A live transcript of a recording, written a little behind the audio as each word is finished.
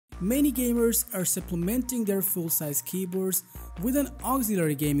many gamers are supplementing their full-size keyboards with an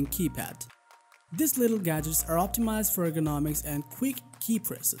auxiliary gaming keypad. These little gadgets are optimized for ergonomics and quick key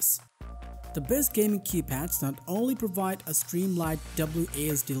presses. The best gaming keypads not only provide a streamlined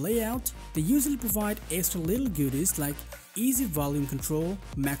WASD layout, they usually provide extra little goodies like easy volume control,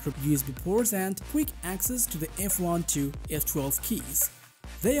 macro USB ports, and quick access to the F1 to F12 keys.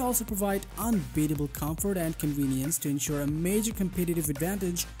 They also provide unbeatable comfort and convenience to ensure a major competitive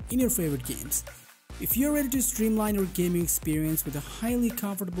advantage in your favorite games. If you're ready to streamline your gaming experience with a highly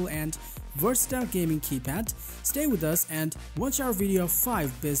comfortable and versatile gaming keypad, stay with us and watch our video of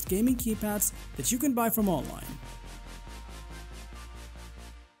 5 best gaming keypads that you can buy from online.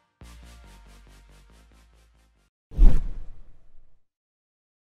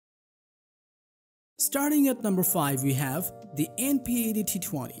 Starting at number 5, we have the NPET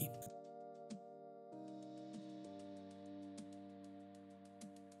T20.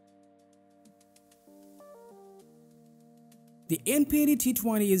 The NPET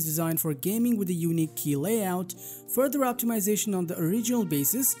T20 is designed for gaming with a unique key layout, further optimization on the original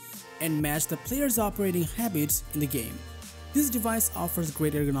basis, and match the player's operating habits in the game. This device offers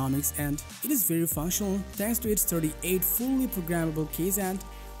great ergonomics and it is very functional thanks to its 38 fully programmable keys, and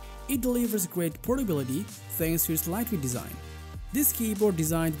it delivers great portability thanks to its lightweight design. This keyboard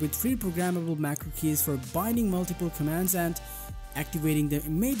designed with 3 programmable macro keys for binding multiple commands and activating them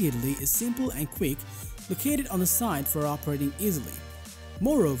immediately is simple and quick, located on the side for operating easily.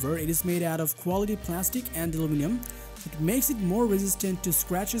 Moreover, it is made out of quality plastic and aluminum, which makes it more resistant to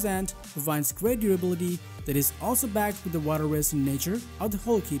scratches and provides great durability that is also backed with the water-resistant nature of the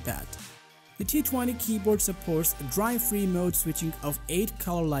whole keypad. The T20 keyboard supports a dry-free mode switching of 8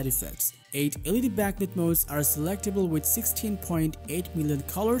 color light effects. 8 LED backlit modes are selectable with 16.8 million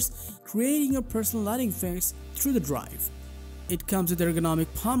colors, creating your personal lighting effects through the drive. It comes with ergonomic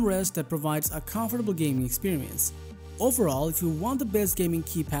palm rest that provides a comfortable gaming experience. Overall, if you want the best gaming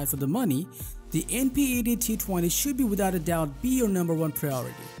keypad for the money, the NPET T20 should be without a doubt be your number 1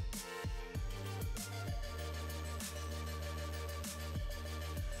 priority.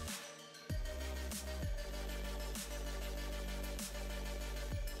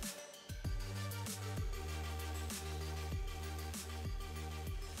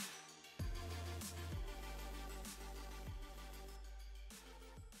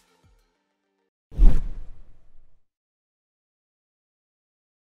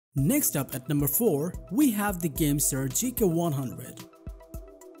 Next up at number 4, we have the GameSir GK100.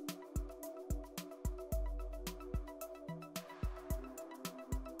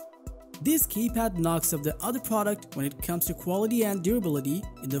 This keypad knocks off the other product when it comes to quality and durability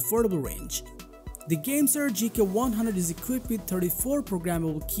in the affordable range. The GameSir GK100 is equipped with 34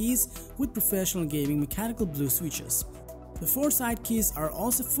 programmable keys with professional gaming mechanical blue switches. The 4 side keys are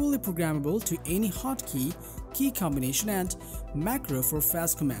also fully programmable to any hotkey, key combination, and macro for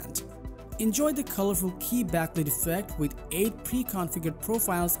fast command. Enjoy the colorful key backlit effect with 8 pre-configured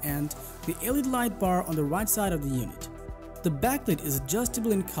profiles and the LED light bar on the right side of the unit. The backlit is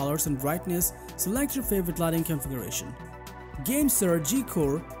adjustable in colors and brightness. Select your favorite lighting configuration. GameSir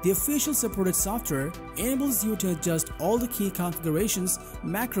G-Core, the official supported software, enables you to adjust all the key configurations,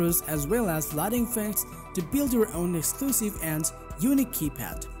 macros, as well as lighting effects to build your own exclusive and unique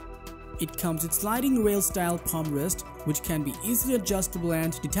keypad. It comes with sliding rail style palm rest, which can be easily adjustable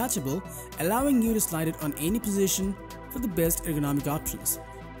and detachable, allowing you to slide it on any position for the best ergonomic options.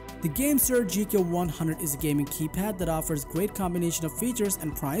 The GameSir GK100 is a gaming keypad that offers great combination of features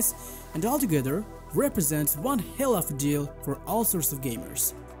and price, and altogether represents one hell of a deal for all sorts of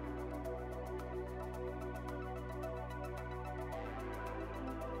gamers.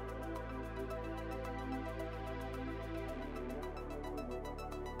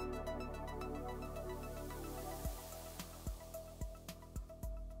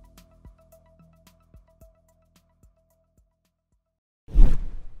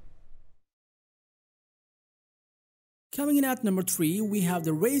 Coming in at number 3, we have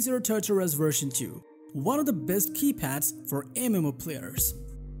the Razer Tartarus version 2, one of the best keypads for MMO players.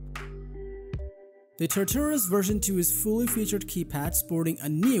 The Tartarus version 2 is fully featured keypad sporting a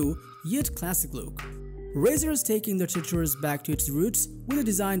new yet classic look. Razer is taking the Tartarus back to its roots with a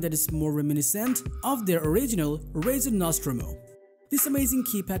design that is more reminiscent of their original Razer Nostromo. This amazing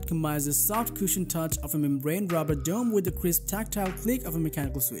keypad combines the soft cushion touch of a membrane rubber dome with the crisp tactile click of a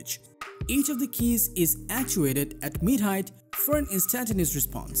mechanical switch. Each of the keys is actuated at mid-height for an instantaneous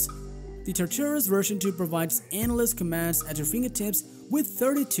response. The Tartarus version 2 provides endless commands at your fingertips with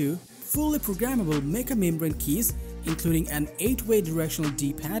 32 fully programmable mecha membrane keys, including an 8-way directional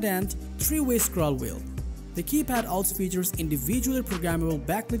D-pad and 3-way scroll wheel. The keypad also features individually programmable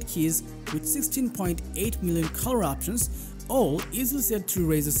backlit keys with 16.8 million color options, all easily set through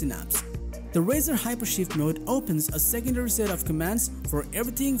Razer Synapse. The Razer Hypershift mode opens a secondary set of commands for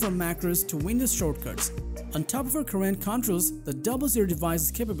everything from macros to Windows shortcuts, on top of our current controls that doubles your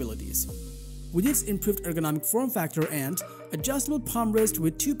device's capabilities. With its improved ergonomic form factor and adjustable palm rest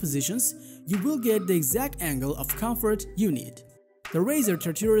with 2 positions, you will get the exact angle of comfort you need. The Razer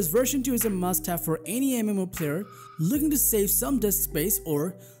Tartarus version 2 is a must-have for any MMO player looking to save some desk space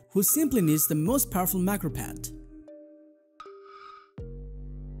or who simply needs the most powerful macro pad.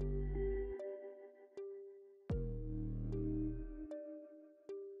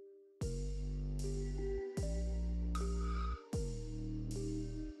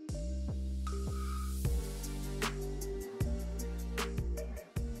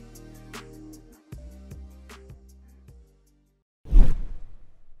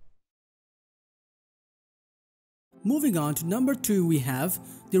 Moving on to number 2, we have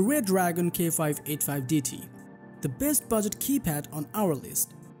the Redragon K585 DITI, the best budget keypad on our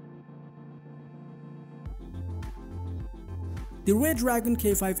list. The Redragon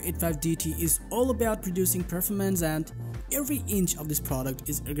K585 DITI is all about producing performance, and every inch of this product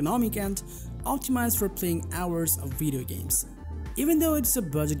is ergonomic and optimized for playing hours of video games. Even though it's a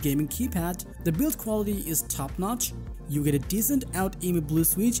budget gaming keypad, the build quality is top-notch. You get a decent out-aiming blue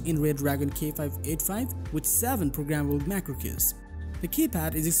switch in Redragon K585 with 7 programmable macro keys. The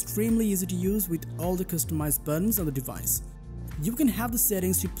keypad is extremely easy to use with all the customized buttons on the device. You can have the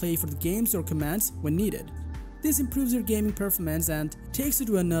settings to play for the games or commands when needed. This improves your gaming performance and takes you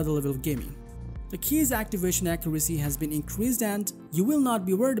to another level of gaming. The key's activation accuracy has been increased and you will not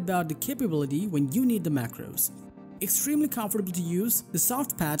be worried about the capability when you need the macros. Extremely comfortable to use, the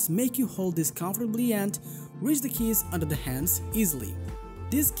soft pads make you hold this comfortably and reach the keys under the hands easily.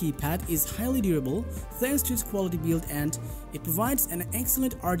 This keypad is highly durable thanks to its quality build, and it provides an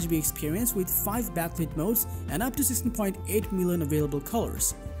excellent RGB experience with 5 backlit modes and up to 16.8 million available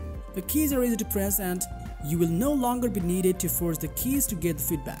colors. The keys are easy to press and you will no longer be needed to force the keys to get the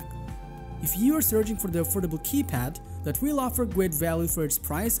feedback. If you are searching for the affordable keypad that will offer great value for its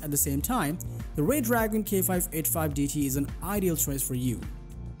price at the same time, the Redragon K585 DITI is an ideal choice for you.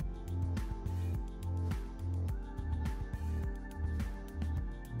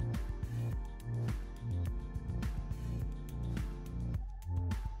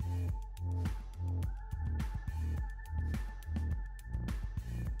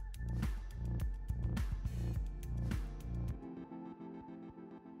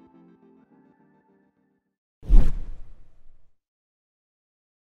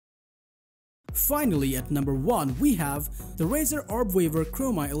 Finally, at number 1, we have the Razer Orbweaver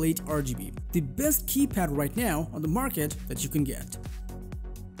Chroma Elite RGB, the best keypad right now on the market that you can get.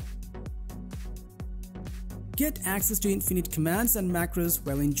 Get access to infinite commands and macros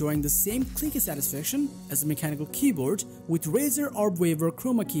while enjoying the same clicky satisfaction as a mechanical keyboard with Razer Orbweaver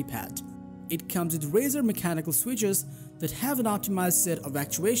Chroma keypad. It comes with Razer mechanical switches that have an optimized set of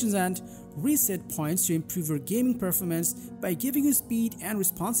actuations and reset points to improve your gaming performance by giving you speed and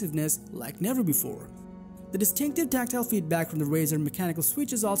responsiveness like never before. The distinctive tactile feedback from the Razer mechanical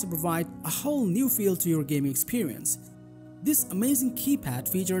switches also provide a whole new feel to your gaming experience. This amazing keypad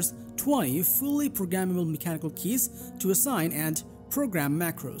features 20 fully programmable mechanical keys to assign and program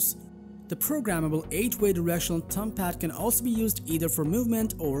macros. The programmable 8-way directional thumb pad can also be used either for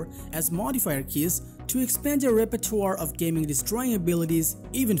movement or as modifier keys to expand your repertoire of gaming destroying abilities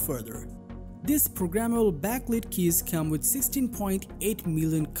even further. These programmable backlit keys come with 16.8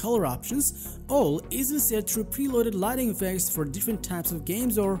 million color options, all easily set through preloaded lighting effects for different types of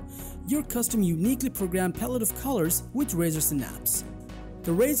games or your custom uniquely programmed palette of colors with Razer Synapse.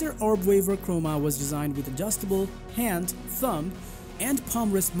 The Razer Orbweaver Chroma was designed with adjustable hand, thumb, and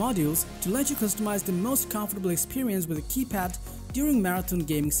palm rest modules to let you customize the most comfortable experience with a keypad during marathon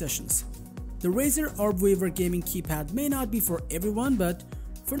gaming sessions. The Razer Orbweaver gaming keypad may not be for everyone, but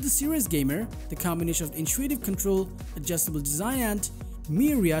for the serious gamer, the combination of intuitive control, adjustable design, and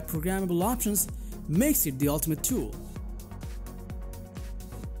myriad programmable options makes it the ultimate tool.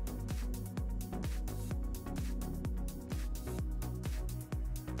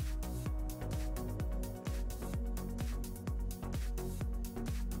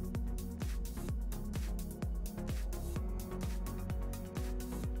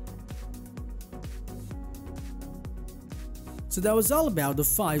 So that was all about the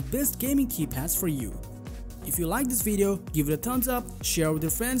 5 best gaming keypads for you. If you like this video, give it a thumbs up, share with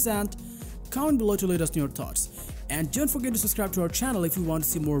your friends, and comment below to let us know your thoughts. And don't forget to subscribe to our channel if you want to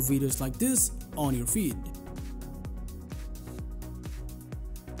see more videos like this on your feed.